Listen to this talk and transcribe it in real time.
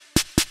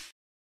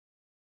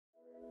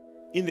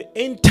in the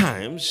end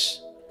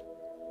times,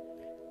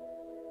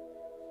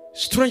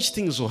 strange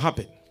things will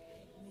happen.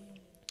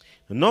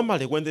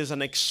 Normally, when there's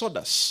an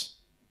exodus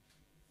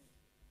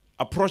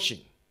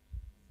approaching,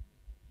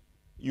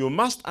 you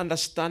must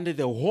understand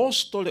the whole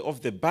story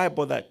of the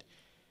Bible, that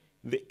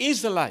the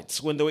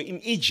Israelites, when they were in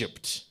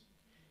Egypt,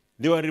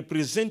 they were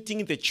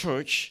representing the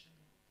church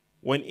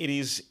when it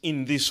is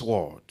in this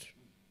world.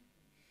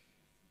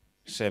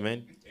 Say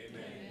amen.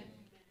 Amen.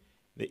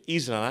 The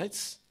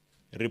Israelites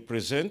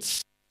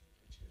represents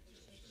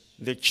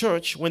the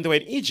church when they were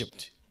in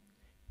Egypt.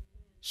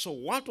 So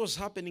what was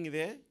happening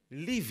there?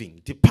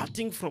 Leaving,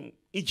 departing from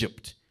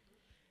Egypt.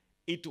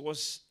 It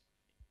was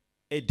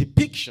a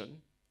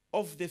depiction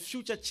of the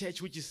future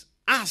church, which is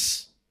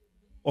us,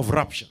 of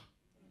rapture.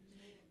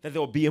 That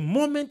there will be a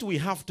moment we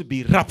have to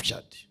be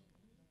raptured.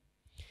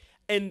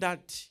 And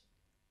that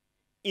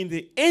in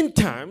the end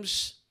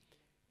times,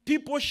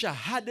 people shall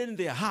harden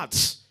their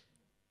hearts,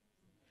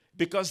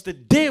 because the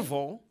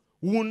devil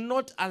will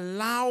not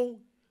allow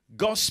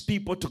God's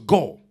people to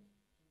go,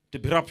 to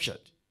be raptured.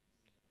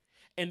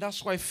 And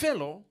that's why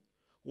Pharaoh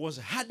was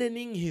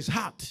hardening his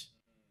heart.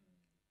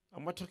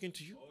 Am I talking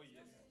to you? Oh,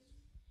 yes.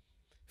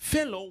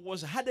 Pharaoh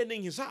was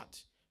hardening his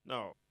heart.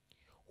 Now,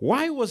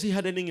 why was he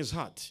hardening his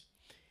heart?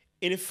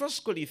 In 1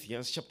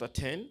 Corinthians chapter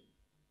 10,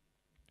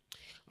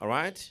 all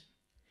right,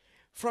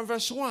 from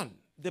verse 1,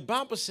 the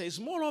Bible says,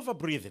 "Moreover,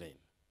 brethren,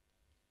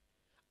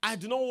 I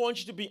do not want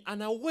you to be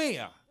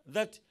unaware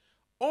that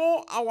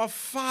all our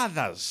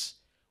fathers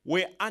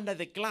were under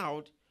the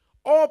cloud,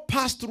 all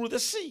passed through the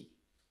sea."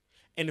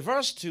 In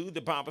verse 2,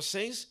 the Bible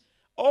says,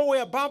 "All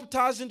were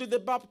baptized into the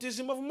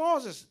baptism of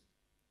Moses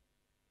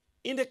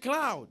in the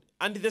cloud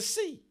and the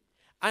sea."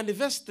 And in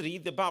verse 3,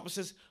 the Bible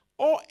says,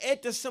 "All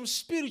ate the same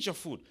spiritual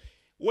food."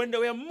 When they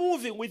were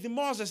moving with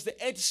Moses, they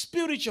ate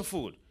spiritual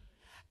food.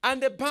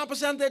 And the Bible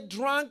says, they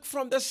drank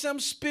from the same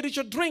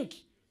spiritual drink.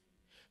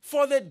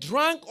 For they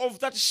drank of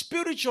that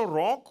spiritual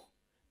rock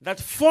that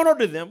followed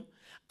them,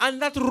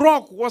 and that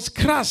rock was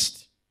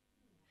crushed.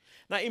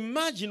 Now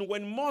imagine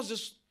when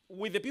Moses,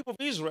 with the people of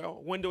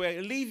Israel, when they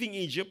were leaving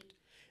Egypt,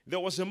 there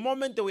was a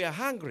moment they were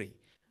hungry,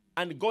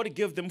 and God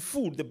gave them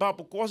food. The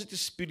Bible calls it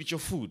spiritual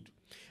food.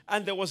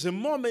 And there was a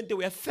moment they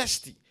were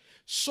thirsty.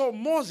 So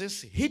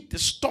Moses hit the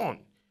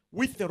stone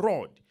with the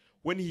rod.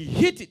 When he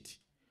hit it,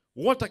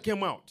 water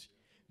came out.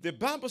 The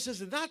Bible says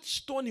that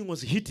stone he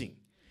was hitting,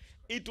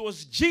 it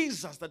was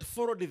Jesus that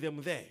followed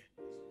them there.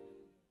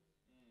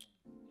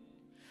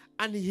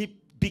 And he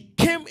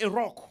became a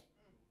rock.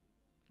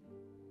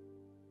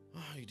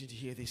 Oh, you didn't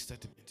hear this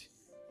statement.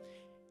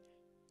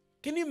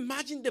 Can you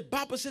imagine? The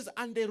Bible says,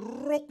 and the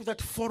rock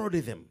that followed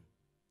them.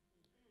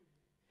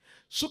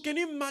 So can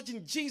you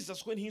imagine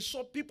Jesus, when he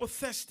saw people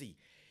thirsty,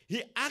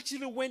 he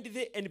actually went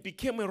there and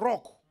became a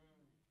rock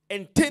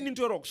and turned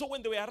into a rock. So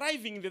when they were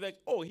arriving, they're like,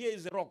 "Oh, here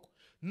is a rock."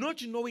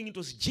 Not knowing it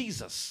was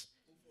Jesus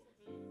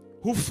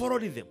who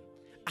followed them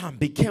and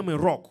became a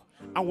rock.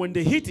 And when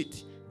they hit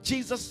it,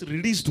 Jesus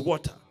released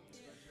water.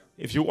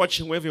 If you're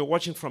watching, wherever you're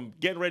watching from,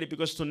 get ready,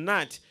 because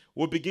tonight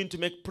we'll begin to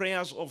make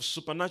prayers of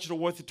supernatural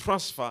wealth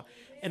transfer,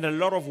 and a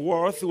lot of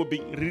wealth will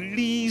be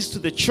released to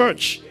the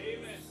church.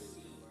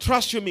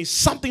 Trust you me,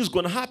 something's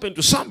going to happen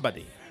to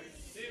somebody.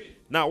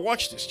 Now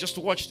watch this, just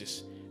watch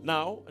this.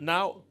 Now,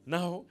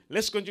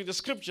 let's continue the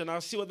scripture. Now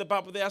see what the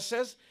Bible there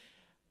says.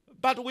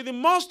 "But with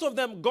most of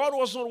them, God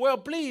was not well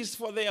pleased,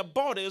 for their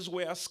bodies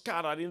were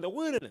scattered in the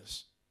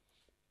wilderness."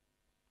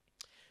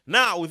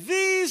 Now,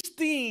 these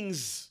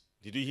things,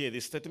 did you hear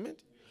this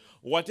statement?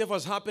 Whatever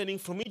was happening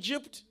from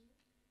Egypt,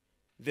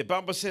 the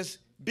Bible says,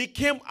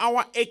 became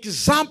our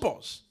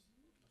examples,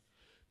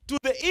 to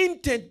the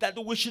intent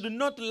that we should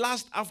not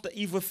lust after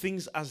evil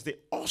things as they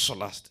also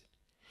lasted.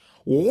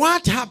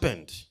 What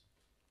happened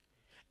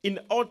in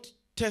the Old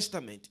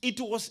Testament? It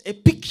was a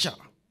picture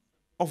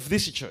of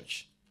this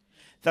church.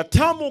 The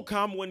time will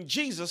come when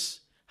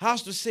Jesus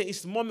has to say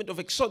it's the moment of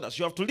Exodus.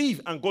 You have to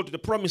leave and go to the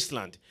promised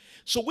land.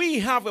 So we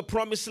have a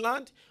promised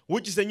land,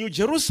 which is the New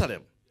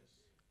Jerusalem.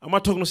 Am I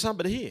talking to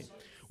somebody here?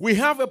 We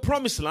have a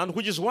promised land,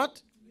 which is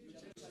what?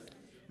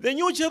 The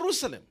New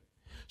Jerusalem.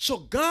 So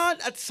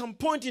God, at some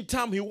point in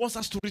time, he wants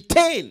us to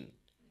retain.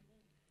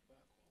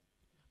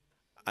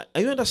 Are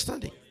you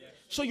understanding?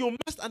 So you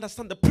must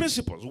understand the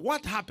principles.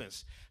 What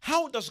happens?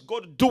 How does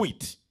God do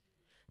it?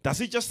 Does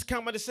he just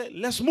come and say,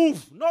 "Let's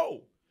move"?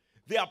 No.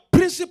 There are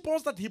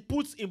principles that he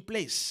puts in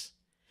place.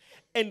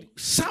 And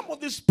some of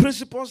these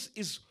principles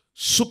is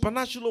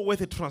supernatural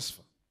wealth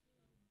transfer.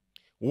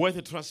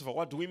 Wealth transfer.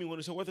 What do we mean when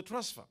we say wealth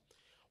transfer?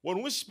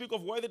 When we speak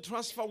of wealth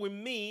transfer, we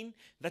mean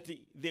that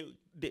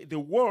the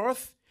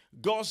wealth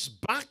goes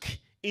back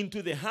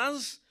into the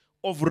hands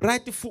of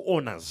rightful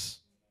owners.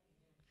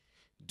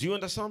 Do you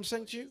understand what I'm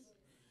saying to you?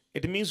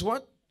 It means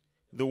what?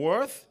 The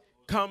wealth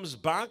comes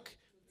back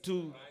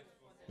to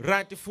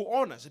rightful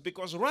owners,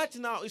 because right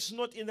now it's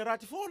not in the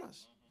rightful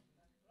owners.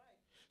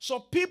 So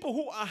people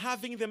who are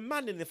having the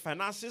money and the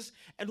finances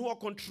and who are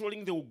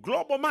controlling the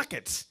global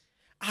markets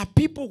are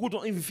people who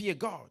don't even fear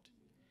God.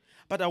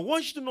 But I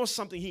want you to know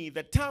something here.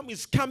 The time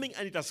is coming,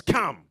 and it has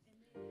come,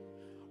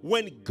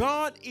 when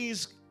God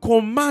is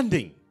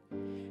commanding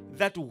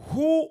that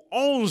who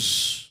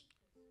owns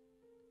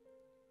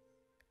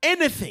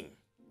anything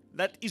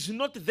that is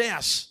not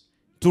theirs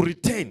to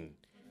return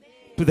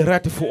to the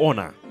rightful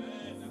owner.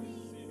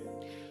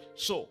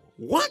 So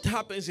what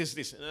happens is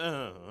this.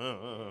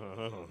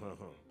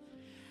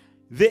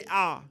 There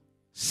are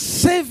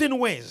 7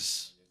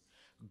 ways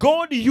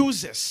God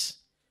uses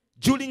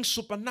during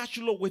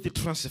supernatural wealth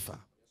transfer.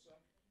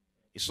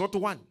 It's not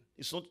 1,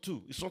 it's not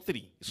 2, it's not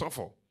 3, it's not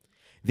 4.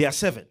 There are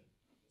 7.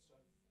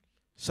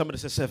 Somebody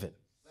say 7.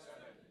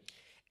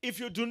 If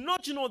you do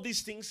not know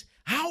these things,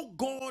 how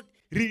God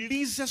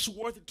releases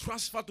wealth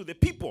transfer to the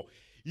people,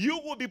 you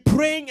will be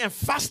praying and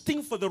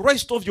fasting for the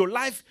rest of your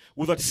life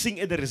without seeing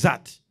any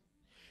result.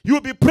 You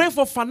will be praying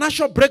for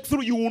financial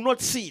breakthrough, you will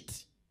not see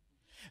it.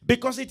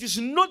 Because it is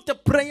not the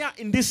prayer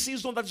in this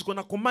season that is going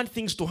to command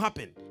things to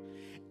happen.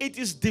 It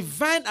is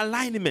divine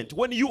alignment.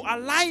 When you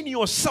align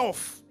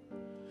yourself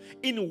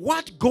in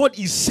what God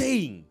is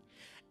saying,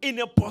 in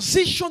a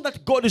position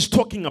that God is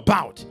talking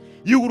about,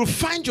 you will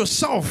find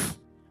yourself.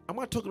 Am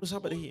I talking to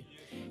somebody here?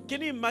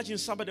 Can you imagine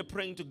somebody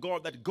praying to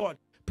God that, God,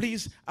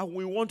 please,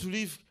 we want to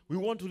leave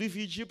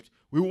Egypt,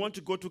 we want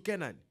to go to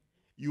Canaan.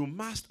 You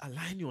must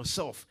align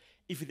yourself.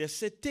 If they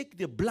say take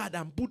the blood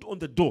and put on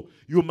the door,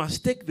 you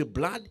must take the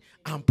blood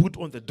and put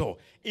on the door.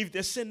 If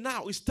they say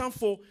now it's time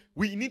for,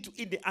 we need to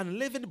eat the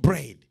unleavened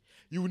bread,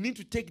 you need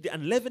to take the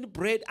unleavened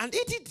bread and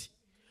eat it.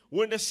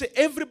 When they say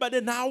everybody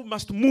now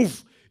must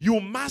move, you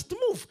must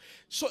move.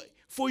 So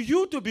for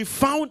you to be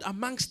found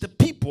amongst the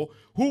people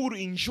who will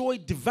enjoy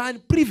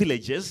divine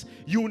privileges,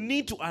 you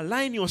need to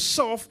align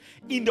yourself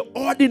in the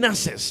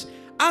ordinances.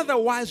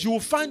 Otherwise, you will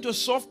find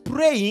yourself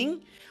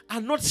praying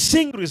and not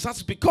seeing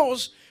results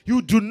because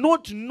you do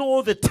not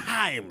know the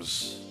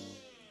times.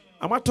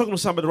 Am I talking to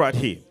somebody right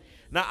here?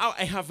 Now,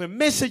 I have a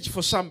message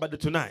for somebody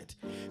tonight,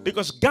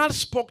 because God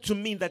spoke to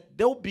me that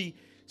there will be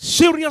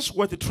serious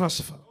wealth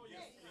transfer.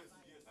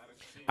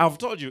 I've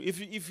told you,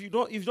 if you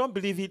don't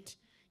believe it,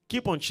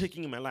 keep on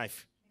checking my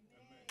life.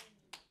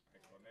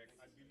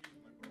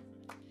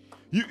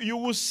 You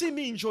will see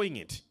me enjoying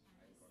it.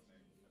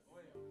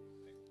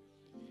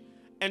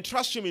 And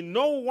trust me,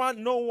 no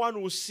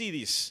one will see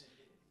this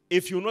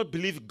if you not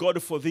believe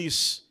God for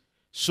this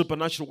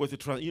supernatural wealth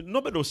transfer.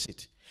 Nobody will see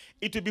it.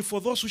 It will be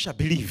for those who shall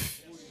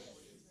believe.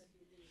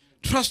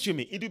 Trust you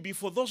me, it will be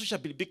for those who shall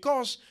believe.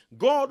 Because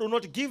God will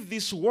not give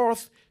this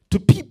wealth to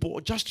people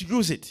just to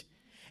use it.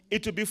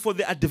 It will be for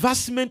the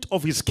advancement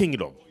of his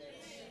kingdom.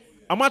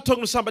 Am I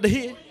talking to somebody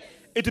here?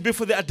 It will be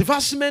for the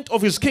advancement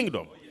of his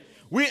kingdom.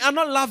 We are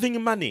not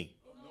loving money.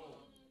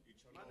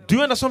 Do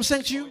you understand what I'm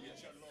saying to you?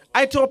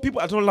 I tell people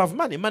I don't love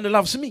money. Money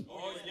loves me.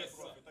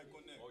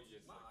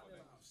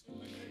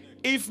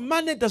 If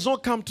money does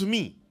not come to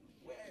me,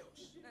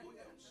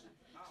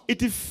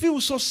 it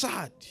feels so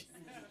sad.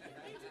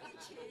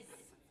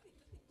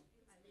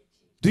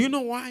 Do you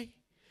know why?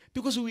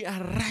 Because we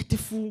are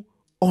rightful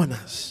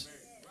owners.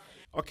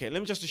 Okay,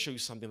 let me just show you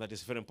something that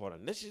is very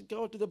important. Let's just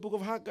go to the book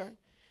of Haggai.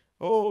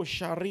 Oh,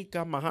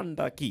 Sharika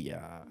Mahanda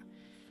Kia.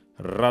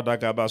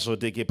 Radagabaso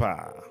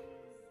Dekipa.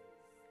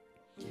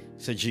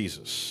 Say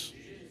Jesus.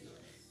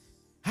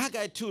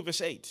 Haggai 2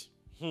 verse 8.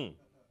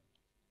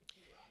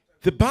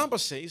 The Bible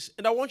says,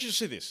 and I want you to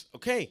see this,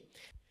 okay?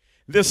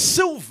 The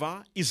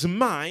silver is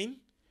mine,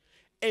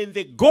 and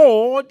the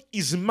gold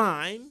is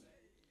mine,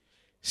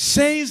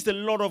 says the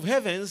Lord of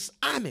heaven's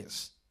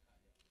armies.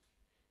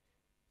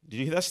 Did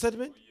you hear that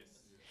statement?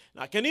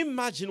 Now, can you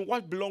imagine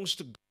what belongs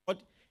to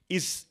God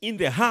is in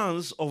the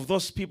hands of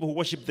those people who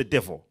worship the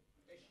devil?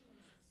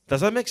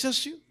 Does that make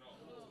sense to you?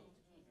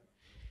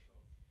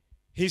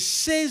 He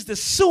says the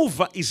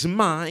silver is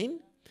mine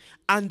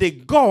and the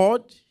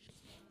gold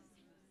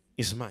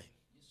is mine.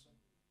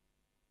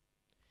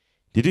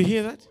 Did you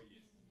hear that?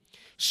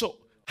 So,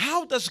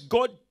 how does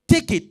God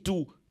take it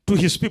to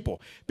his people?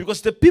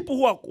 Because the people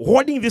who are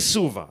hoarding this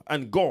silver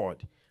and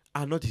gold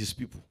are not his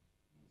people.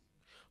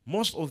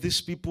 Most of these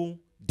people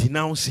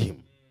denounce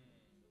him.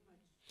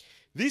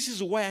 This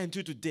is why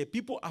until today,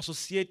 people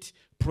associate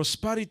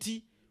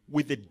prosperity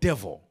with the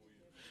devil.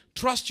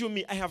 Trust you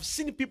me, I have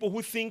seen people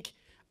who think,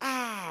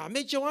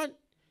 Major One,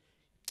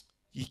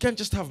 you can't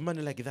just have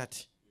money like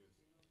that.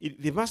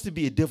 There must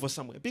be a devil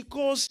somewhere.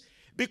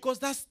 Because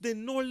that's the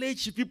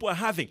knowledge people are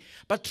having.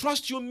 But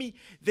trust you me,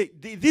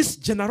 this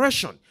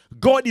generation,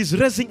 God is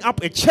raising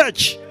up a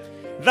church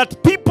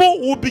that people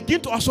will begin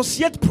to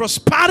associate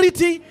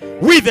prosperity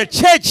with the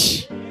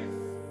church.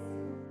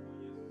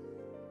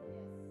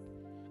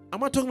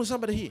 Am I talking to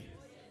somebody here?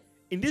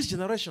 In this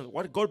generation,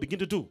 what God begin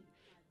to do,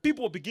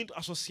 people will begin to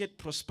associate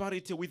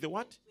prosperity with the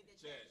what?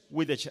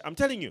 With the church. I'm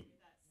telling you.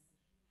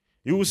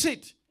 You will see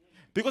it.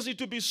 Because it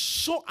will be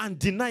so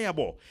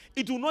undeniable.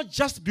 It will not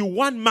just be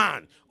one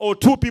man or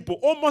two people.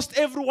 Almost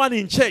everyone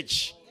in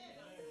church,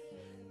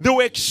 they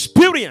will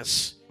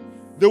experience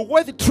the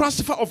wealth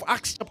transfer of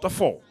Acts chapter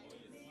 4.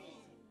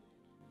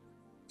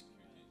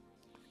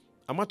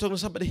 Am I talking to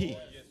somebody here?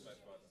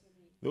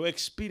 They will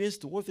experience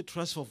the wealth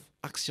transfer of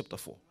Acts chapter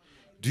 4.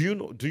 Do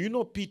you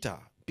know Peter?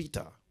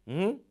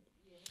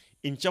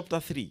 in chapter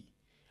 3,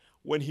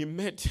 when he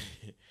met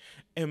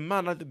a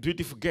man at the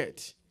beautiful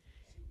gate,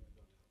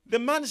 the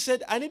man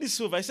said, I need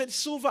silver. I said,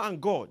 silver and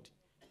gold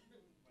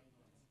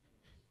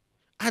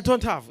I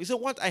don't have. He said,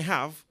 what I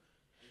have,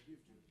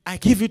 I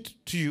give it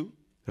to you.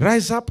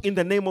 Rise up in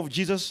the name of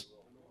Jesus.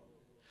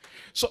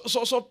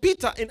 So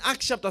Peter in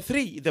Acts chapter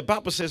 3, the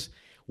Bible says,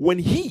 when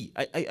he,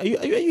 are you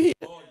here?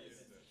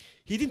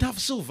 He didn't have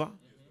silver.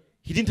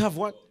 He didn't have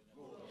what?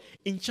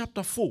 In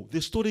chapter 4,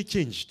 the story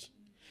changed.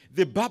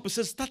 The Bible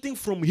says, starting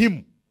from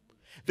him,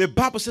 the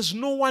Bible says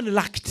no one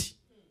lacked.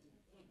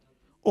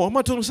 Oh, am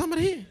I telling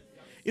somebody here?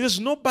 It is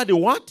nobody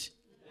what?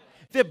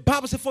 The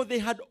Bible says, for they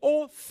had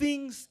all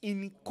things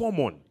in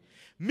common.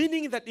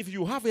 Meaning that if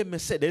you have a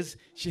Mercedes,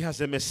 she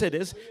has a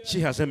Mercedes, she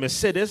has a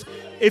Mercedes.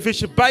 If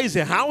she buys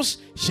a house,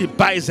 she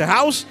buys a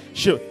house.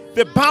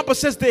 The Bible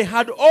says they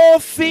had all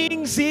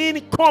things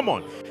in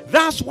common.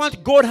 That's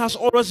what God has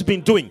always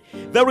been doing.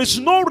 There is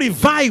no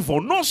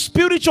revival, no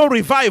spiritual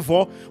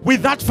revival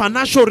without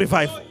financial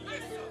revival.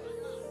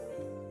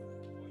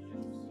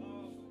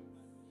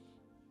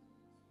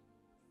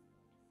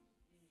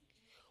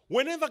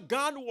 Whenever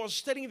God was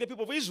telling the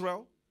people of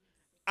Israel,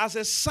 as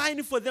a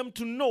sign for them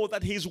to know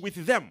that he is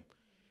with them,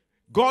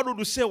 God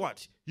would say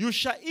what? You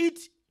shall eat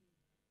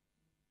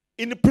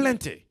in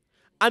plenty,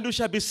 and you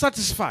shall be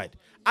satisfied,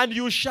 and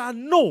you shall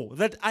know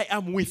that I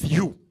am with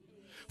you.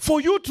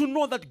 For you to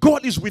know that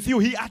God is with you,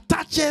 he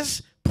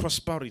attaches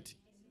prosperity.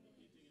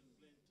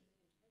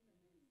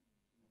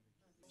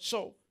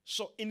 So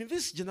in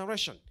this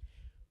generation,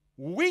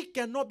 we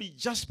cannot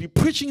just be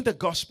preaching the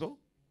gospel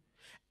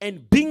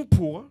and being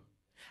poor,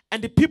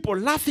 and the people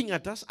laughing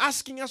at us,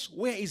 asking us,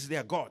 where is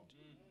their God?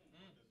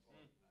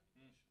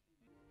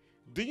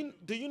 Do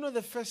you know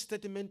the first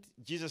statement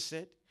Jesus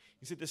said?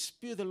 He said, the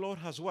Spirit of the Lord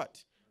has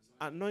what?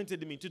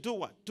 Anointed me. To do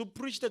what? To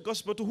preach the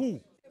gospel to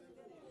who?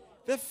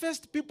 The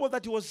first people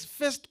that he was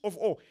first of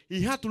all,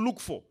 he had to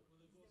look for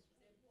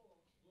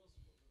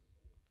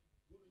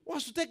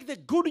was to take the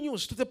good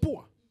news to the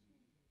poor.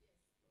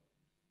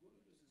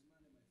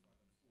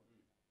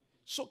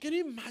 So can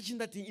you imagine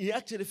that he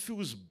actually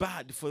feels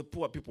bad for the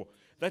poor people?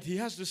 That he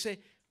has to say,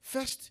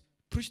 first,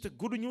 preach the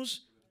good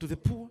news to the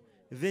poor,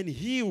 then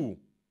heal,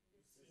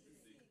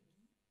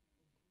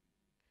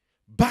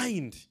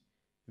 bind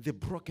the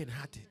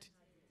brokenhearted.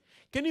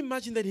 Can you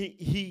imagine that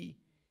he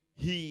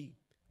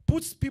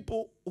puts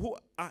people who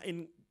are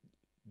in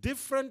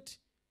different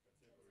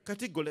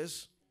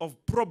categories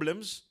of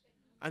problems,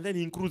 and then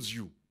he includes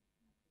you.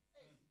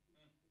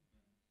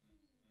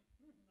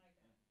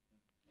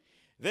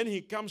 Then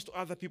he comes to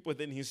other people,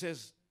 then he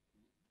says,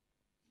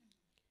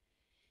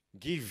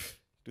 give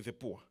to the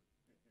poor.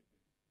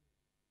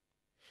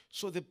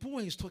 So the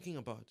poor he's talking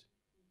about,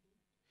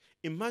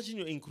 imagine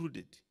you're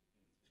included.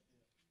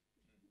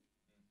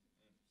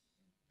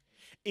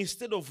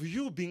 Instead of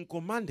you being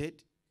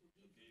commanded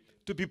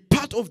to be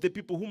part of the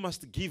people who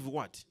must give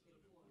what?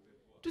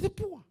 To the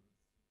poor.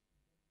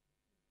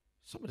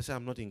 Somebody say,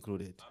 I'm not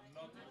included.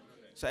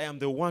 Say, I am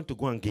the one to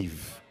go and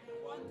give.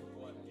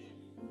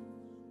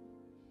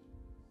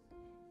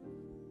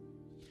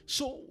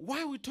 So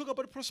why we talk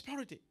about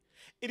prosperity?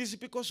 It is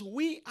because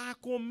we are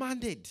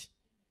commanded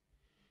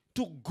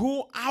to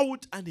go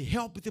out and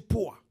help the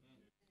poor.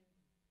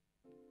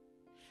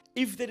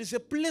 If there is a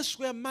place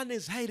where money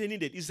is highly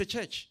needed, it's the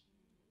church.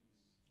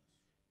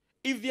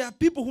 If there are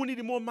people who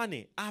need more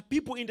money, are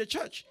people in the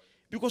church.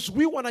 Because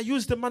we want to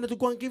use the money to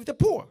go and give the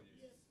poor.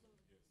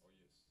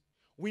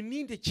 We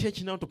need the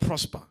church now to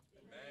prosper.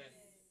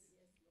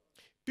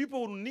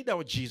 People will need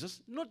our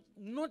Jesus,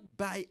 not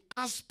by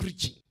us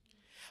preaching,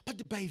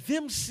 but by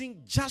them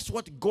seeing just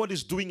what God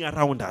is doing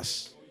around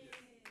us.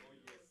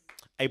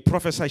 I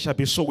prophesy shall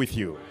be so with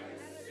you.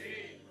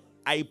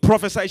 I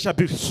prophesy shall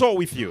be so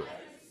with you.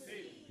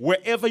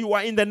 Wherever you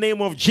are in the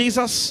name of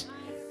Jesus,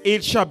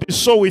 it shall be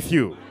so with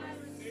you.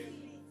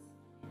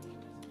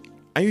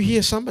 Are you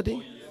here,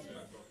 somebody?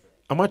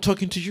 Am I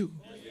talking to you?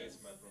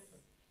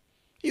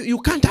 You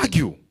can't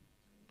argue.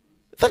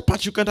 That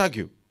part you can't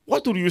argue.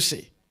 What do you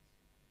say?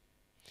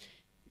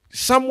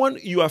 Someone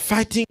you are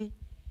fighting,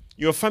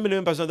 your family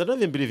members, they don't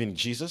even believe in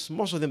Jesus.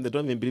 Most of them, they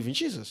don't even believe in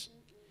Jesus.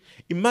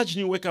 Imagine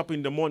you wake up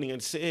in the morning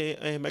and say,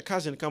 hey, my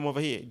cousin, come over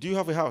here. Do you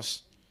have a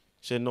house?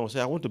 Say, no. Say,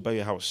 I want to buy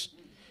a house.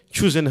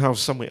 Choose a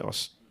house somewhere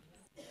else.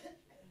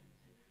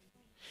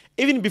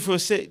 Even before you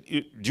say,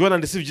 do you want to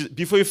receive Jesus?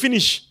 Before you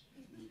finish,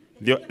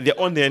 they're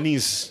on their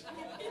knees.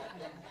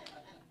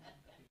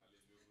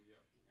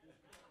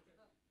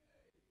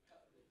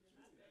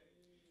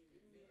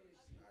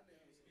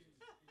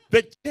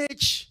 The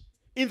church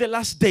in the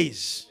last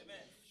days,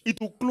 it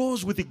will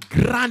close with a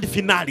grand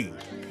finale.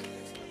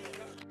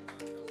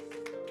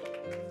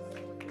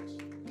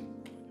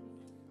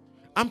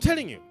 I'm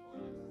telling you.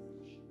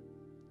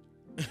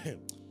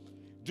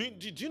 Do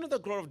you know the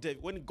glory of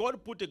David? When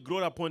God put a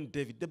glory upon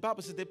David, the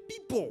Bible says the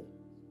people,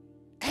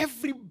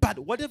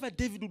 everybody, whatever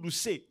David would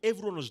say,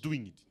 everyone was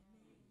doing it.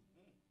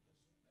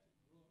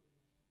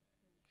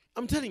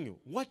 I'm telling you,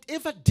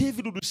 whatever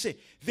David would say,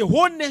 the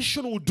whole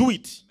nation would do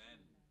it.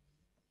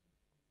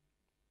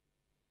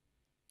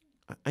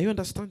 Are you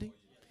understanding?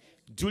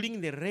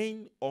 During the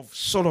reign of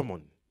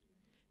Solomon,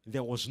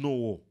 there was no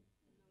war.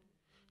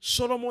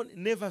 Solomon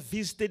never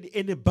visited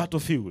any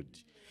battlefield.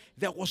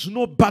 There was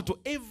no battle.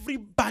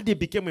 Everybody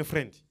became a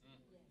friend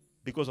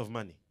because of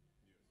money.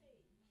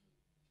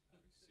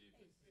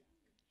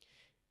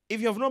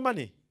 If you have no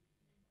money,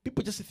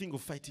 people just think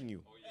of fighting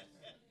you.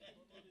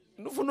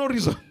 No, for no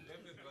reason.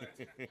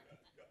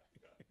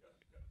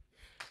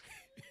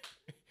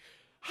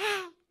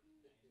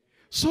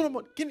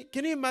 Solomon,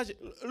 can you imagine?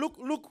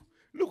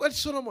 Look at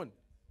Solomon.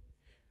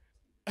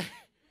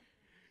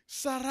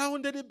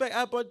 Surrounded by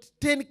about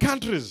 10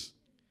 countries,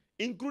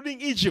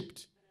 including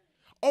Egypt.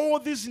 All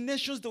these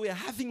nations, they were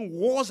having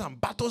wars and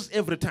battles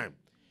every time.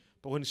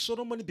 But when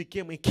Solomon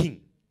became a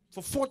king,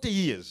 for 40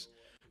 years,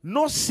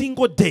 no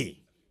single day.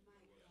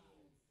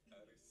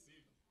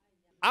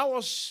 I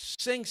was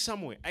saying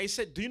somewhere, I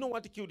said, do you know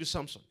what killed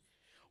Samson?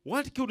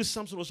 What killed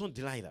Samson was not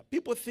Delilah.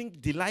 People think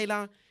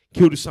Delilah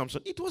killed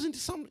Samson. It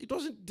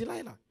wasn't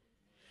Delilah.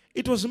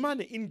 It was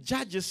money. In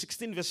Judges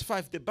 16 verse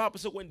 5, the Bible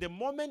said when the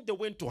moment they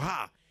went to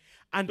her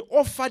and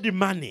offered the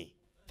money,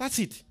 that's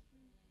it.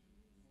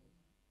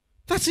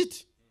 That's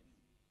it.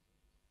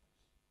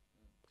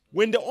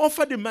 When they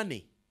offered the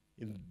money,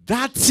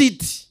 that's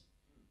it.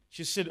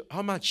 She said,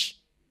 how much?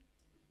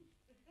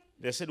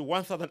 They said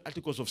 1,000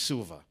 articles of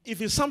silver.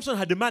 If Samson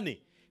had the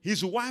money,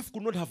 his wife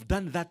could not have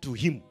done that to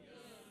him.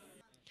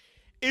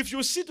 If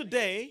you see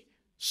today,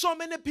 so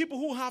many people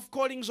who have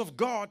callings of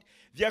God,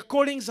 their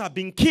callings are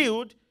being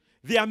killed,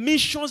 their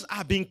missions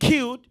are being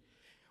killed.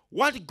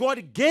 What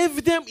God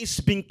gave them is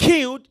being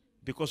killed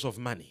because of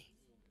money.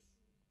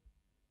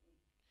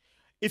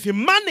 If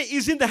money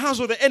is in the hands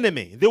of the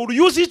enemy, they will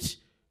use it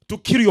to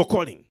kill your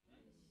calling.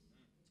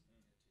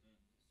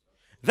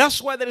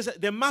 That's why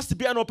there must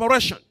be an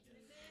operation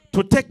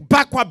to take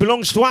back what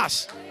belongs to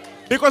us.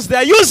 Because they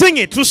are using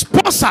it to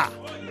sponsor,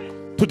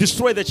 to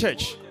destroy the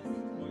church.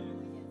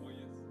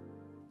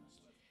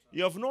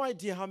 You have no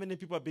idea how many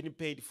people have been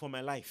paid for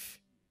my life.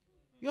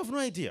 You have no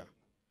idea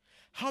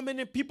how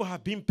many people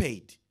have been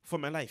paid for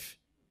my life.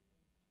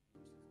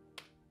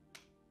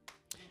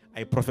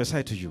 I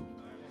prophesy to you.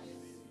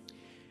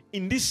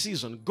 In this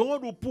season,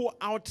 God will pour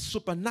out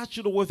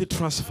supernatural wealth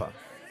transfer.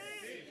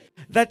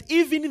 That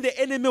even the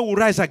enemy will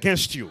rise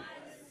against you.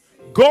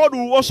 God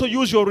will also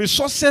use your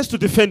resources to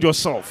defend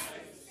yourself.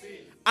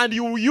 And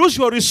you will use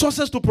your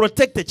resources to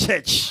protect the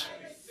church.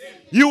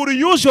 You will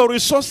use your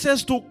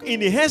resources to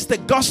enhance the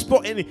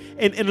gospel and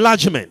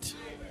enlargement.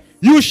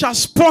 You shall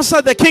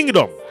sponsor the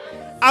kingdom.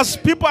 As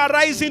people are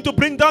rising to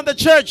bring down the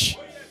church,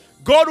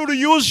 God will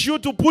use you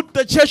to put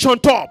the church on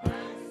top.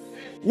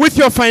 With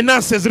your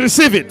finances,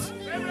 receive it.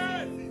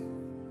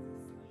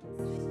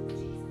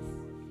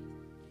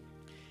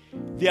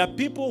 There are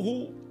people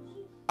who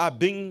are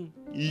being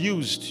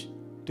used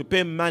to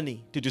pay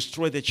money to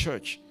destroy the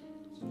church.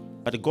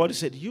 But God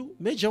said, you,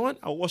 major one,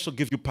 I will also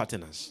give you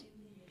partners.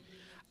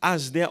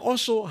 As they are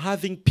also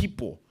having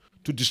people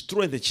to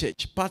destroy the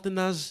church,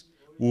 partners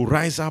will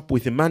rise up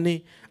with the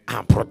money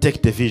and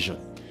protect the vision.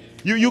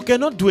 You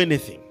cannot do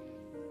anything.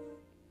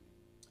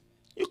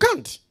 You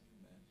can't.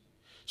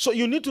 So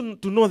you need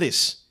to know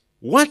this.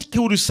 What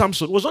killed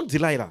Samson was not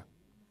Delilah.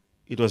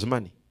 It was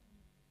money.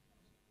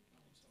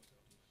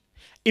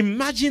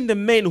 Imagine the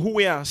men who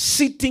were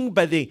sitting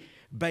by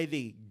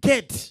the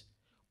gate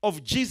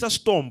of Jesus'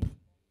 tomb.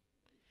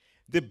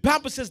 The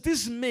Bible says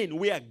these men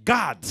were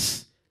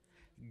guards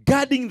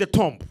guarding the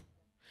tomb.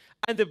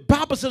 And the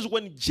Bible says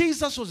when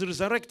Jesus was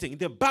resurrecting,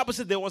 the Bible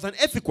says there was an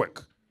earthquake.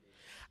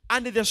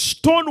 And the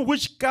stone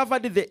which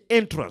covered the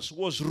entrance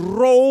was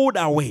rolled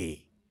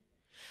away.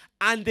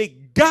 And the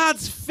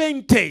guards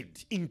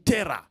fainted in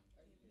terror.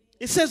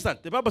 It says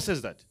that. The Bible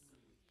says that.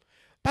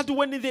 But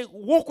when they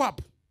woke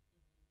up,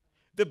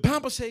 the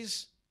Bible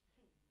says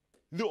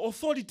the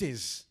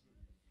authorities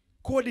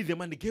called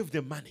them and gave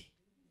them money.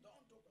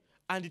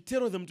 And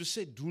tell them to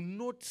say, do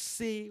not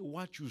say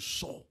what you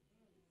saw.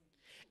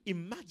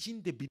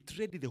 Imagine they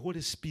betrayed the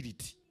Holy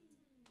Spirit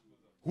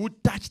who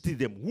touched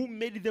them, who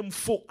made them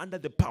fall under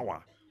the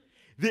power.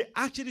 They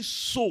actually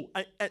saw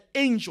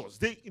angels.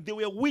 They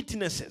were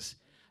witnesses.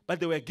 But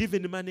they were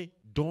given money.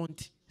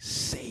 Don't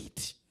say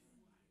it.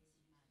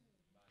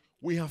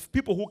 We have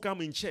people who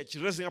come in church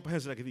raising up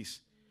hands like this.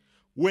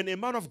 When a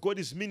man of God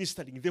is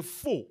ministering, they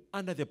fall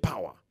under the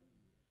power.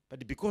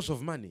 But because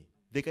of money,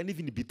 they can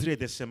even betray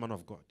the same man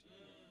of God.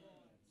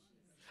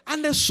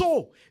 And they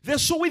saw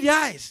with their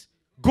eyes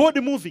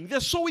God moving. They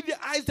saw with their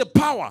eyes the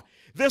power.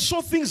 They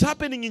saw things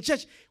happening in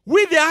church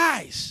with their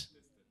eyes.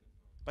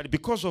 But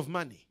because of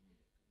money,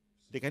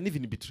 they can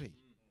even betray.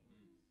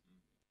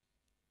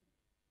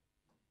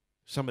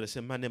 Somebody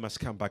say, money must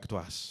come back to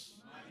us.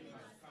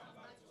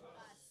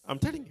 I'm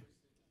telling you.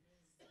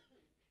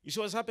 You see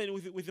what's happening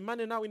with the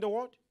money now in the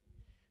world?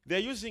 They're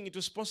using it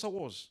to sponsor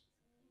wars.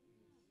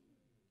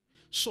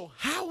 So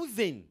how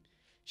then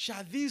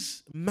shall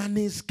these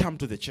monies come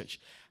to the church?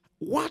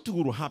 What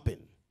will happen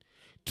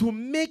to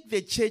make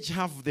the church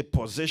have the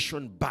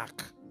possession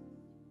back?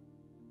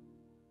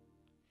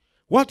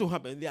 What will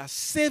happen? There are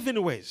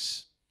 7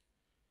 ways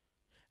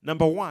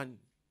Number one,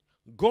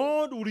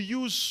 God will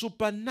use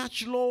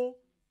supernatural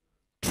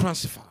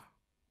transfer.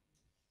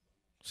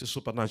 Say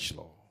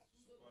supernatural.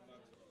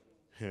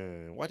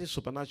 What is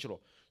supernatural?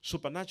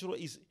 Supernatural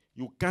is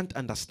you can't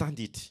understand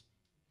it.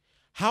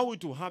 How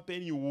it will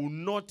happen, you will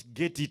not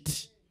get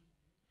it.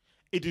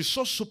 It is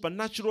so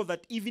supernatural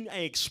that even I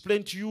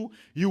explain to you,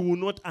 you will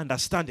not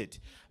understand it.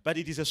 But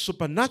it is a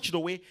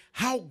supernatural way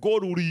how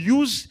God will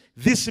use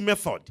this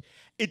method.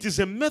 It is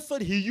a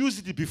method he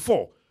used it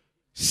before,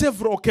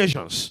 several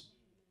occasions.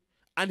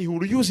 And he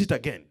will use it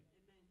again.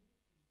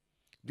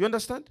 Do you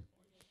understand?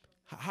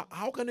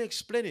 How can you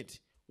explain it?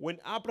 When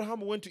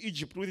Abraham went to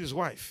Egypt with his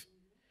wife,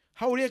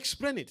 how will he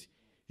explain it?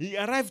 He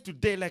arrived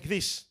today like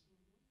this.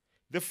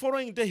 The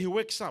following day he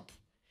wakes up.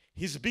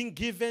 He's being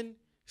given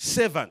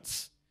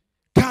servants,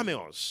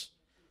 camels,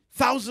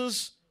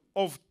 thousands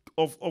of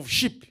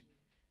sheep.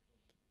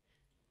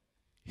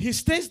 He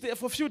stays there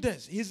for a few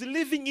days. He's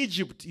leaving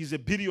Egypt. He's a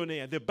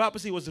billionaire. The Bible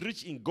says he was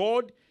rich in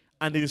gold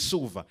and in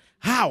silver.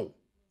 How?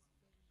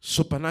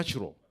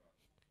 Supernatural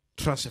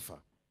transfer.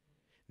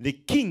 The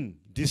king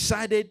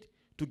decided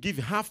to give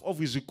half of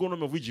his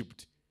economy of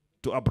Egypt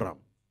to Abraham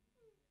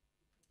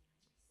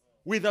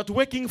without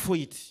working for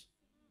it.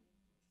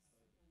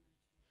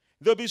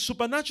 There will be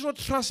supernatural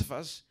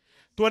transfers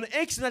to an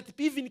extent that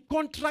even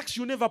contracts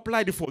you never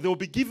applied for, they will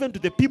be given to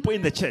the people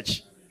in the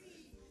church.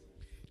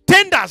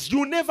 Tenders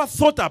you never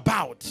thought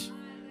about.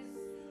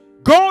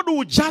 God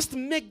will just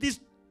make this.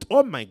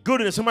 Oh my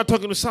goodness, am I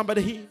talking to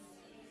somebody here?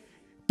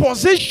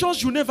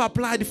 Positions you never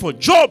applied for,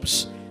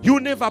 jobs you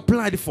never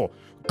applied for,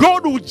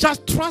 God will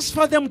just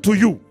transfer them to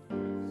you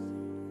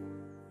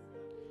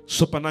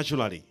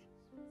supernaturally.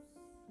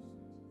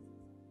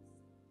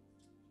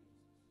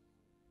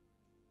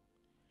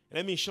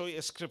 Let me show you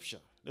a scripture.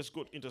 Let's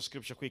go into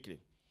scripture quickly.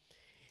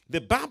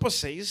 The Bible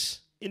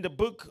says in the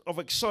book of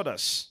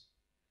Exodus,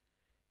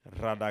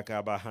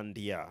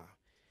 Radakabahandia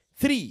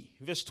 3,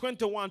 verse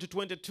 21 to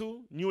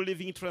 22, New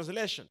Living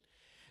Translation.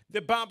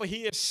 The Bible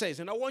here says,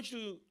 and I want you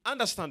to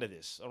understand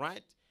this, all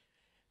right?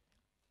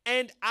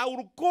 And I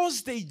will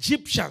cause the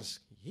Egyptians,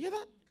 hear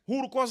that?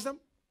 Who will cause them?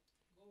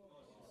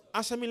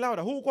 Answer me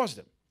louder. Who will cause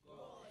them? God.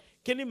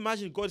 Can you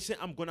imagine God saying,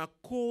 I'm going to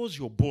cause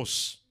your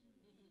boss?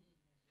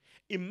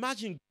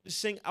 Imagine God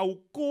saying, I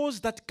will cause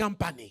that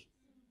company.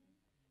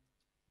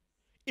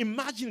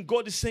 Imagine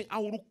God is saying, I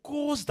will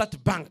cause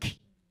that bank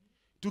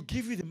to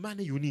give you the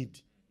money you need.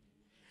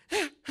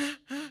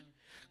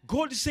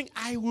 God is saying,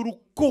 I will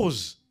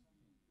cause.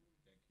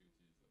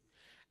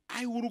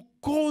 I will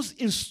cause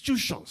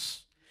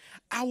institutions.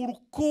 I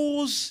will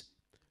cause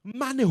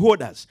money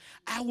holders.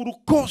 I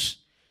will cause.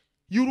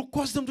 You will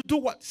cause them to do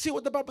what? See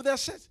what the Bible there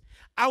says.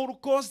 I will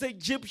cause the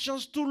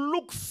Egyptians to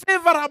look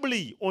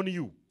favorably on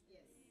you.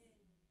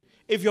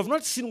 If you have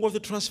not seen what the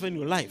transfer in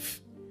your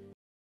life,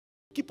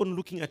 keep on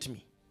looking at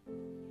me.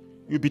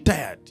 You'll be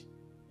tired.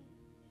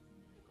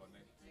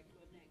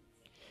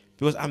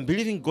 Because I'm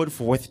believing God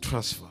for wealth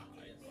transfer.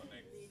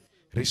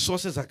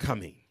 Resources are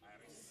coming.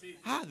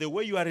 The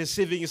way you are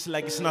receiving is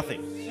like it's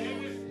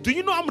nothing. Do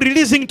you know I'm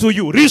releasing to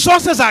you?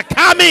 Resources are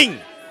coming.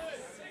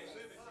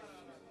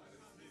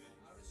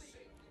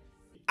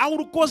 I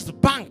will cause the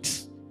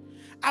banks.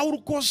 I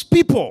will cause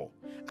people.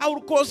 I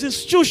will cause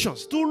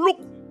institutions to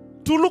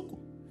look.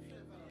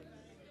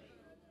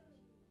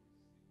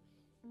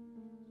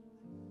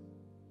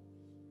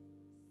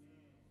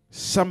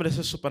 Somebody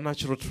says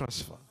supernatural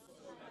transfer.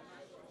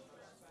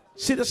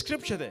 See the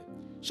scripture there.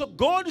 So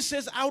God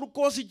says, I will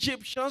cause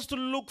Egyptians to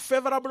look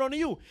favorable on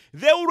you.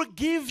 They will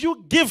give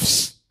you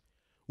gifts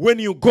when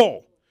you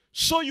go,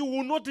 so you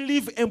will not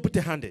leave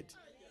empty-handed.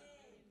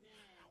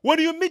 When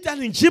you meet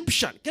an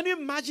Egyptian, can you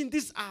imagine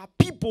these are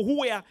people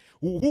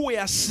who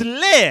were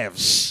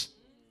slaves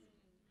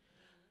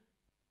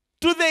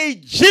to the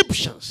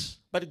Egyptians?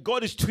 But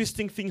God is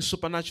twisting things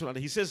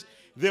supernaturally. He says,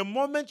 the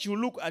moment you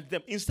look at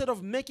them, instead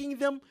of making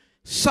them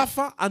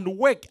suffer and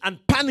work and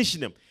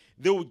punishing them,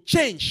 they will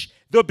change.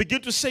 They'll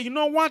begin to say, you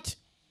know what?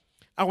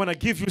 I want to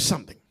give you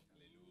something.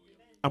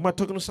 Am I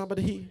talking to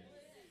somebody here?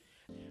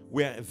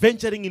 We are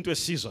venturing into a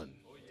season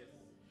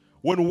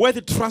when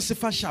wealth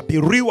transfer shall be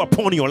real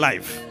upon your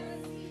life.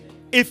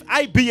 If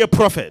I be a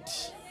prophet,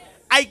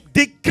 I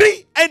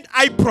decree and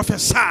I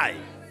prophesy.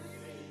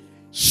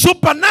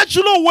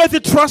 Supernatural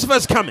wealth transfer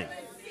is coming.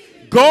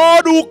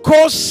 God will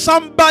cause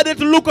somebody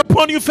to look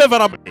upon you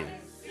favorably.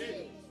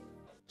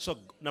 So,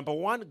 number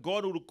one,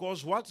 God will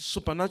cause what?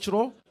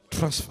 Supernatural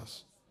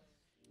transfers.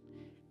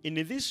 In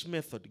this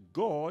method,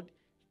 God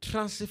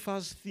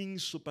transfers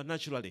things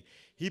supernaturally.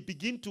 He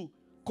begins to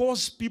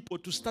cause people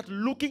to start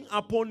looking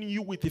upon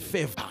you with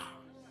favor.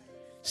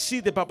 See,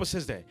 the Bible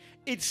says there.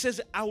 It says,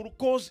 I will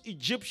cause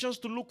Egyptians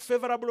to look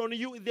favorable on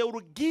you. They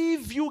will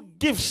give you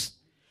gifts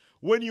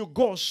when you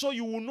go, so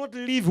you will not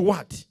leave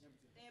what?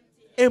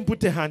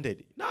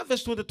 Empty-handed. Now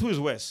verse 22 is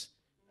worse.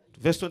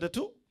 Verse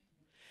 22.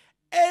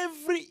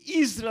 Every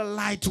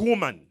Israelite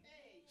woman.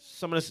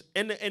 Someone says,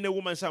 any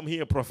woman say, I'm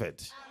here a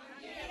prophet.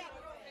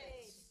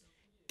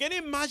 Can you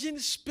imagine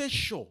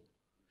special?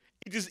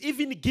 It is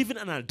even given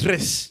an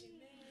address.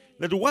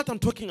 that what I'm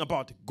talking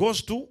about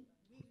goes to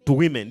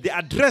women. The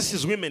address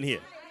is women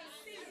here.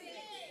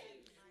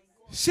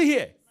 See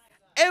here.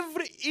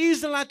 Every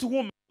Israelite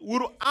woman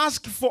will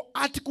ask for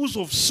articles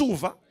of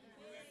silver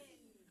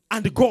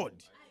and gold.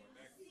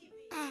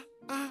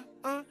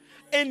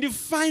 And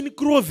fine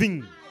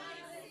clothing.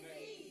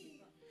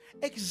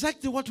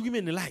 Exactly what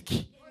women like.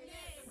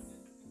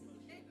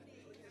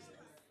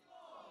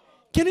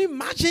 Can you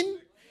imagine?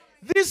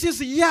 This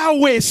is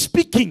Yahweh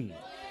speaking.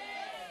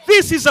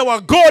 This is our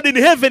God in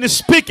heaven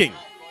speaking.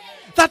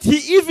 That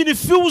He even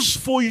feels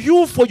for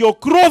you, for your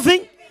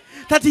clothing.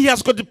 That He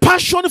has got the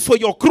passion for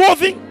your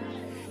clothing.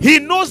 He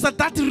knows that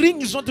that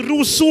ring is not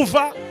real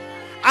silver.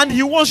 And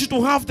He wants you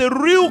to have the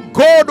real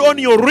gold on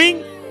your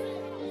ring.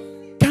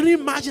 Can you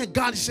imagine?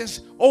 God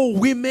says, oh,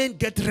 women,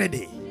 get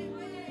ready.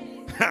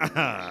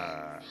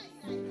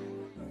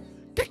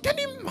 Can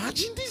you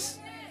imagine this?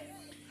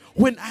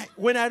 When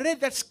I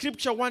read that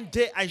scripture one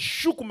day, I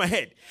shook my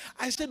head.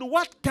 I said,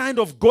 what kind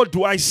of God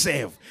do I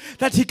serve?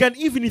 That He can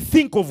even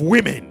think of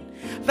women.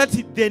 That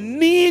they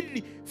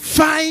need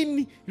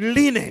fine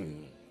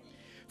linen,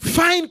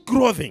 fine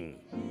clothing.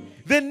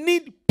 They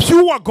need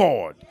pure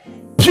gold,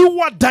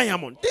 pure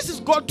diamond. This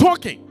is God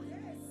talking.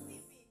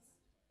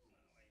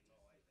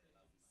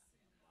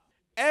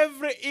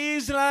 Every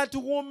Israelite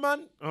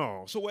woman.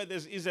 Oh, so where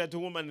there's Israelite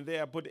woman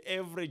there, put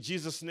every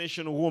Jesus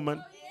nation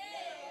woman.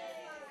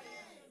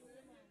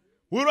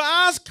 Will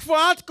ask for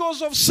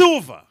articles of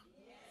silver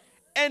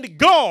and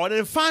gold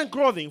and fine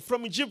clothing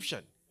from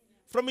Egyptian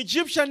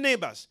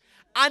neighbors,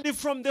 and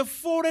from the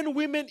foreign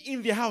women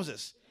in their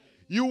houses.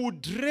 You will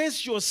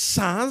dress your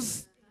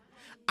sons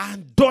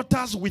and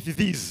daughters with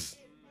these,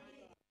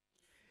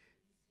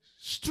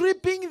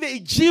 stripping the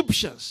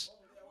Egyptians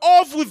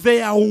of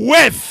their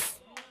wealth.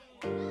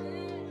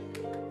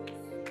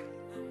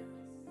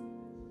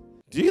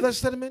 Do you hear that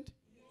statement?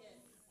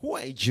 Who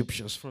are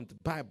Egyptians from the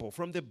Bible?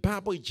 From the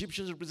Bible,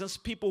 Egyptians represents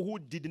people who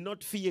did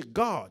not fear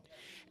God.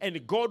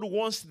 And God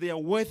wants their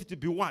wealth to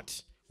be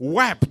what?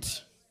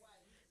 Wiped.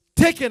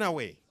 Taken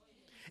away.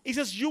 He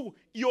says,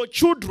 your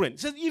children, he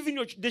says, even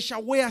they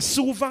shall wear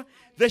silver,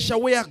 they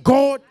shall wear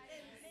gold,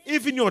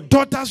 even your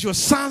daughters, your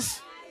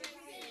sons.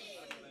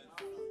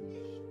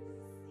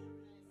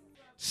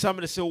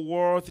 Somebody say,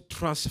 wealth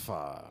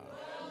transfer.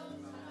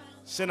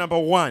 Say number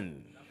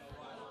one,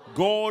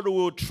 God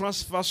will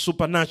transfer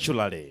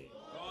supernaturally.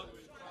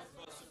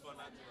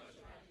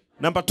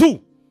 Number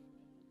two,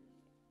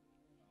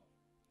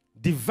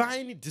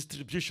 divine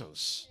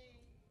distributions.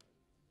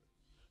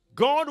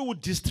 God will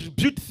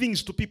distribute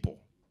things to people.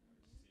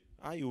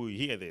 You will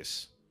hear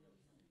this.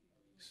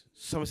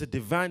 Someone said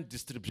divine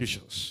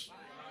distributions.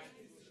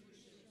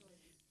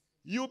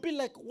 You'll be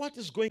like, what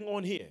is going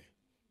on here?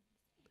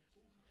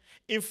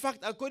 In fact,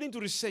 according to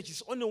research,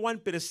 it's only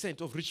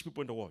 1% of rich people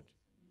in the world.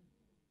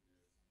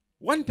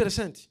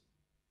 1%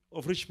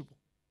 of rich people.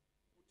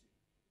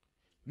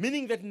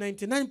 Meaning that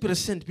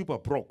 99% people are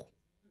broke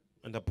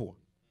and are poor.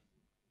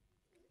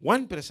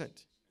 1%.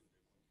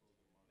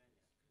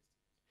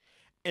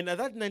 And at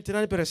that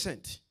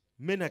 99%,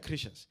 men are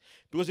Christians.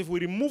 Because if we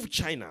remove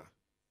China,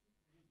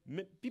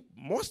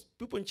 most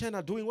people in China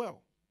are doing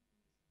well.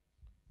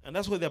 And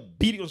that's why there are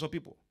billions of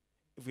people.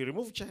 If we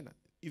remove China,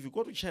 if you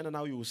go to China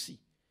now, you will see.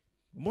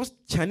 Most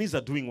Chinese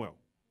are doing well.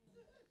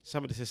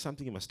 Somebody says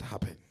something must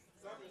happen.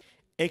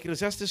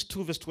 Ecclesiastes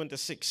 2 verse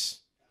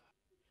 26.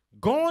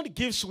 God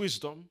gives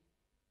wisdom,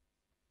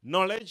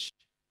 knowledge,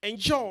 and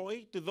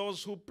joy to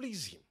those who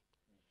please Him.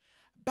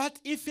 But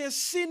if a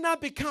sinner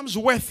becomes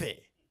wealthy,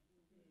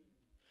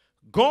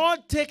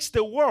 God takes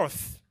the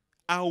wealth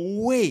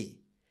away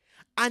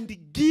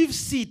and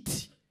gives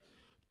it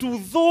to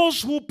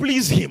those who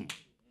please Him.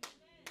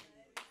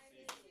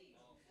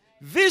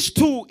 This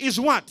too is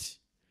what?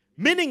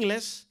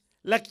 Meaningless,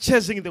 like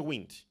chasing the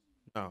wind.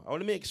 Now,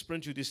 let me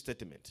explain to you this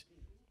statement.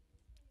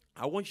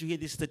 I want you to hear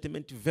this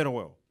statement very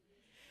well.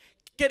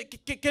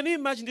 Can you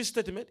imagine this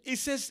statement? It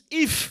says,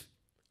 if.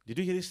 Did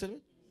you hear this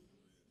statement?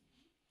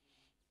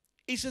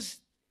 It says,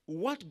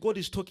 what God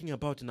is talking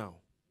about now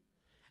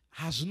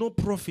has no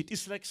profit.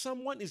 It's like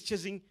someone is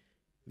chasing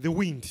the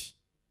wind.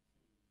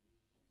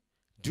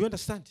 Do you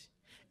understand?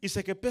 It's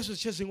like a person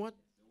chasing what?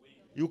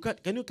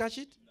 Can you catch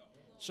it? No.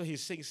 So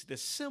he's saying it's the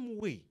same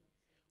way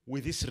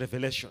with this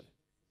revelation.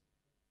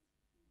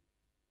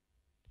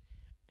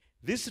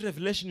 This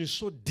revelation is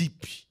so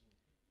deep,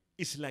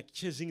 it's like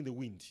chasing the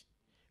wind.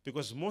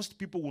 Because most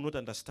people will not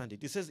understand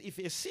it. It says, if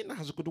a sinner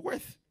has good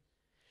wealth,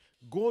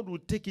 God will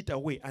take it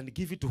away and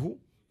give it to who?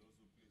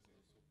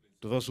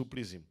 To those who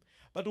please Him.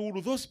 But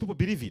will those people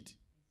believe it?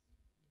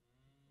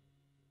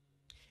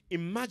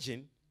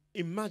 Imagine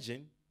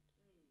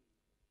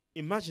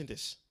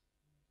this.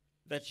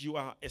 That you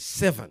are a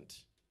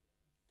servant.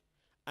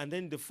 And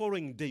then the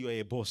following day you are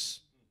a boss.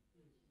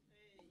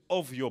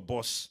 Of your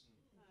boss.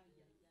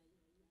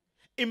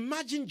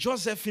 Imagine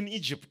Joseph in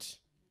Egypt.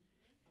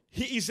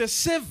 He is a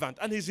servant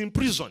and he's in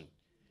prison.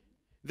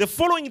 The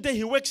following day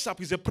he wakes up,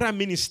 he's a prime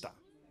minister.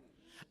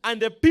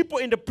 And the people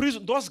in the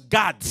prison, those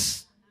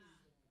guards,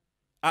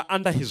 are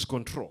under his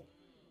control.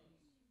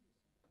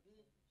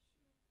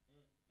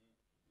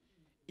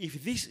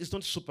 if this is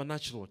not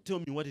supernatural, tell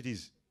me what it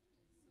is.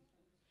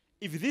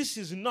 If this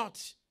is not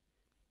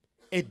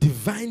a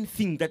divine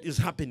thing that is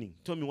happening,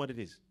 tell me what it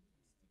is.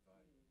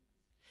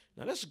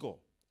 Now let's go.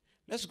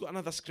 Let's go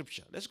another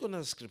scripture. Let's go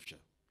another scripture.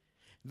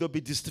 There'll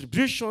be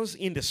distributions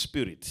in the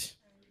spirit.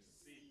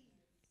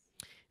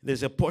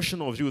 There's a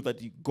portion of you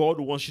that God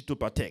wants you to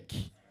partake.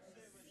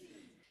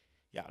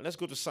 Yeah, let's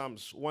go to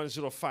Psalms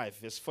 105,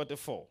 verse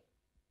 44.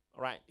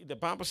 All right, the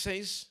Bible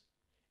says,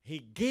 He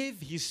gave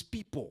His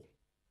people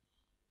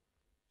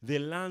the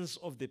lands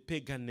of the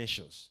pagan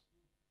nations.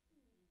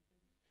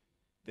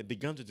 They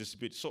began to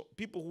distribute. So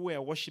people who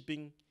were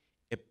worshiping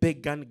a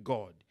pagan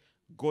god,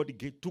 God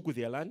took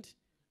their land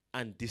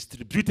and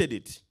distributed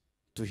it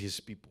to His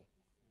people.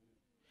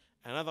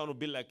 Another one will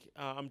be like,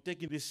 I'm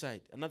taking this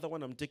side. Another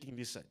one, I'm taking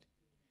this side.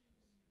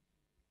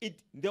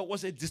 There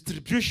was a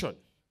distribution.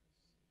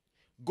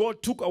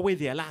 God took away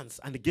their lands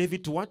and gave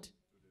it to what?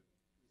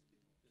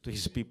 To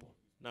His people.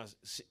 Now,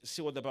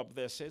 see what the Bible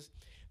there says?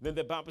 Then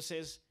the Bible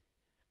says,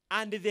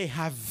 and they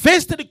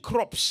harvested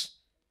crops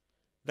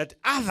that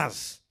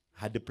others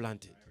had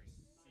planted.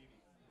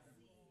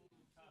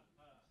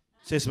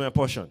 Says my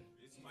portion.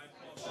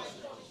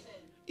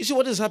 You see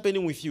what is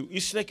happening with you?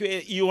 It's like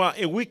you are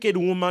a wicked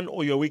woman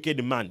or you're a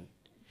wicked man.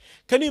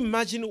 Can you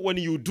imagine when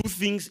you do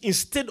things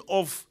instead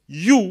of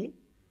you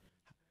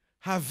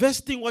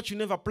harvesting what you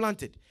never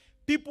planted?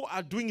 People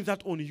are doing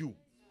that on you.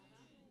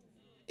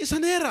 It's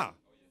an error.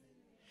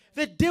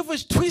 The devil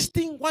is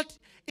twisting what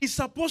is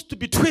supposed to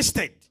be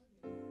twisted.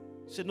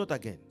 Say, not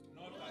again.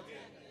 Not again.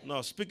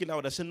 No, speak it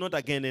louder. Say, not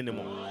again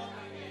anymore.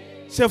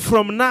 Say,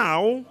 from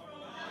now,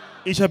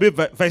 it shall be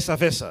vice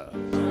versa.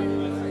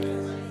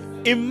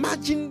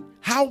 Imagine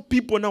how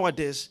people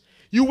nowadays,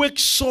 you work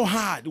so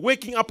hard,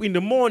 waking up in the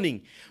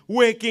morning,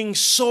 working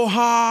so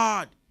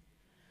hard,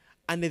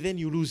 and then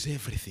you lose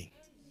everything.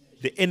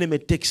 The enemy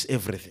takes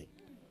everything.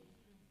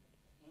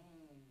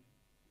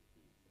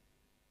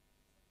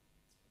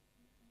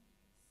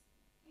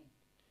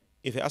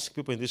 If I ask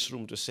people in this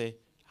room to say,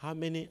 how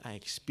many are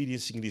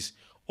experiencing this?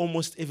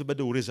 Almost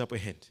everybody will raise up a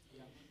hand.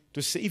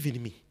 To say,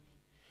 even me.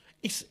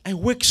 I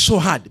work so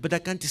hard, but I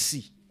can't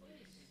see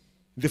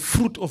the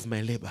fruit of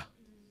my labor.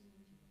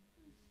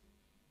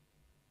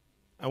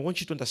 I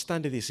want you to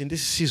understand this. In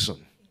this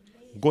season,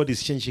 God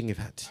is changing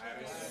that.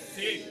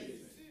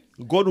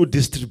 God will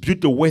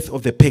distribute the wealth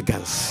of the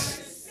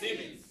pagans.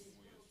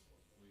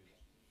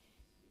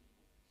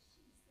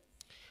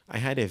 I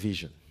had a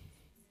vision.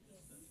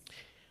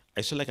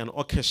 I saw like an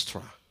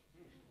orchestra,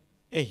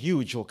 a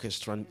huge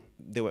orchestra. And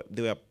they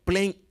were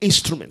playing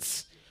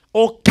instruments,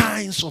 all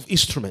kinds of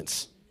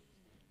instruments.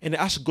 And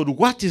I asked God,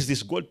 what is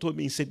this? God told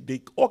me, He said,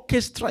 the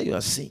orchestra you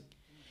are seeing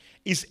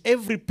is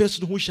every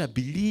person who shall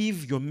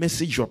believe your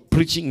message you're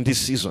preaching in this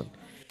season.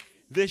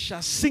 They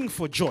shall sing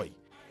for joy.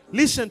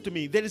 Listen to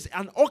me. There is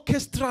an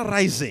orchestra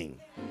rising.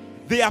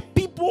 There are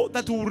people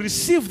that will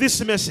receive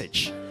this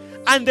message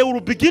and they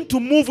will begin to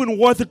move in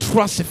worthy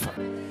transfer.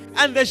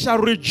 And they shall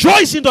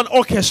rejoice in an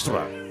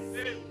orchestra.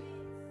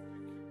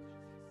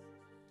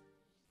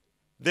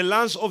 The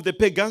lands of the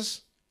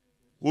pagans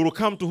will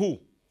come to who?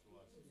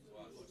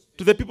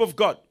 To the people of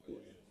God.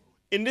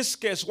 In this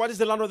case, what is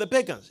the land of the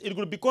pagans? It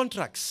will be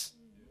contracts,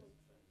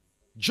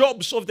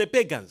 jobs of the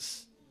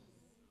pagans,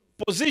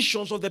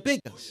 positions of the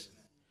pagans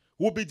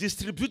will be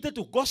distributed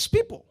to God's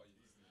people.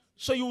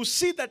 So you will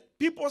see that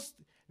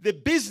the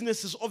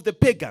businesses of the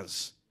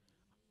pagans,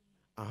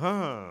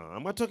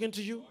 am I talking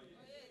to you?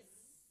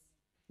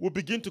 Will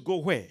begin to go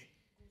where?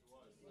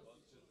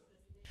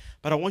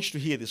 But I want you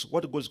to hear this.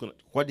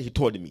 What He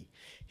told me.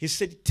 He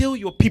said, tell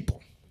your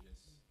people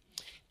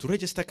to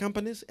register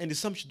companies, and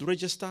some should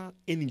register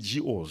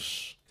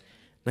NGOs,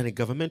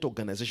 non-government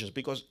organizations,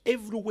 because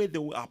everywhere they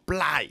will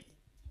apply,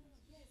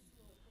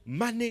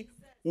 money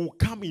will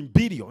come in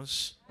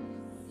billions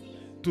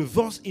to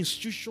those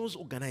institutions,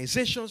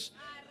 organizations,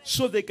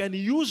 so they can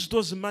use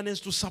those monies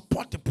to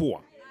support the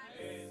poor.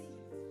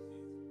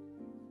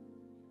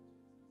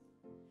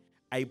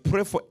 I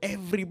pray for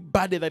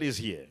everybody that is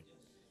here.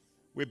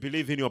 We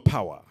believe in your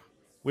power.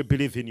 We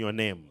believe in your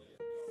name.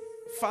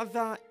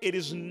 Father, it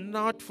is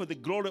not for the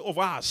glory of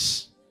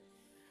us.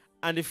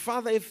 And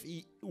Father, if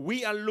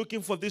we are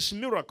looking for this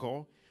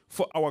miracle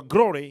for our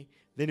glory,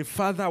 then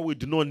Father, we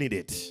do not need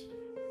it.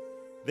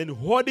 Then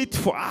hold it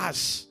for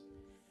us.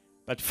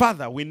 But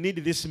Father, we need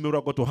this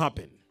miracle to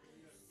happen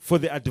for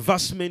the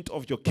advancement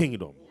of your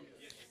kingdom.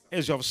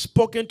 As you have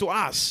spoken to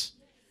us,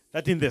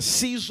 that in the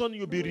season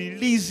you'll be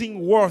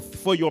releasing worth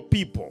for your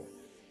people.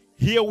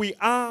 Here we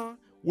are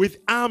with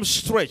arms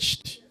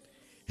stretched.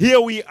 Here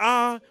we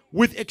are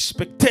with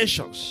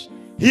expectations.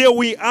 Here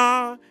we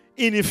are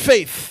in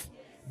faith,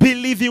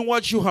 believing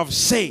what you have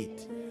said.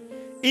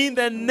 In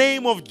the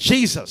name of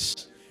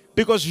Jesus.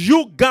 Because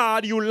you,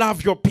 God, you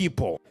love your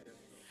people.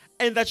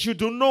 And that you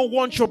do not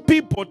want your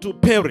people to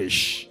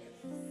perish.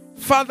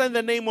 Father, in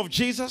the name of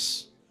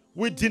Jesus,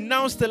 we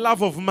denounce the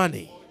love of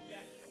money.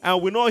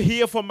 And we're not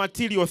here for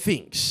material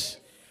things.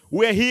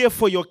 We're here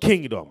for your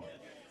kingdom.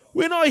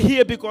 We're not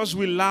here because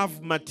we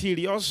love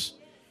materials.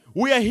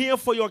 We are here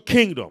for your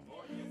kingdom.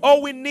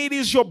 All we need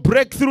is your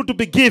breakthrough to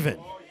be given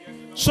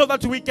so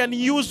that we can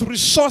use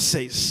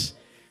resources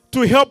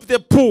to help the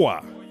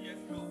poor,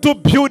 to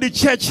build the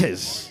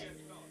churches,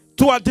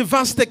 to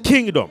advance the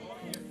kingdom.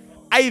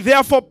 I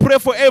therefore pray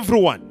for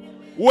everyone,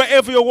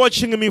 wherever you're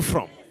watching me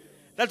from,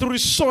 that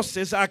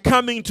resources are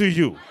coming to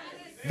you.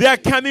 They are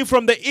coming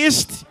from the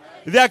east,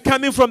 they are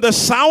coming from the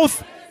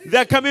south, they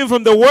are coming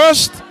from the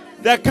west,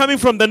 they are coming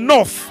from the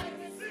north.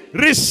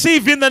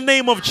 Receive in the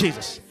name of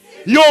Jesus.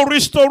 Your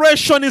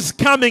restoration is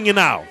coming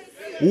now.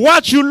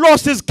 What you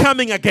lost is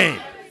coming again.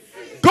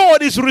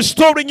 God is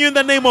restoring you in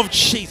the name of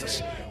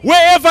Jesus.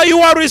 Wherever you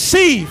are,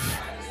 receive.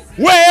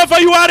 Wherever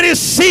you are,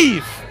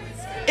 receive.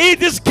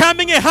 It is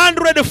coming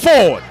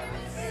 100-fold.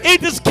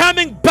 It is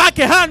coming back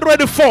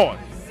 100-fold.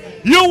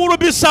 You will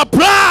be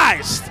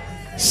surprised,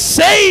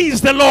 says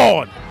the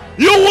Lord.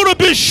 You will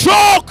be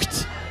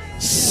shocked,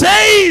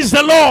 says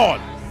the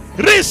Lord.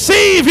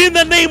 Receive in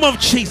the name of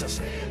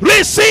Jesus.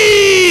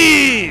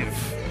 Receive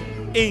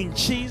in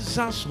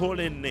Jesus'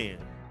 holy name.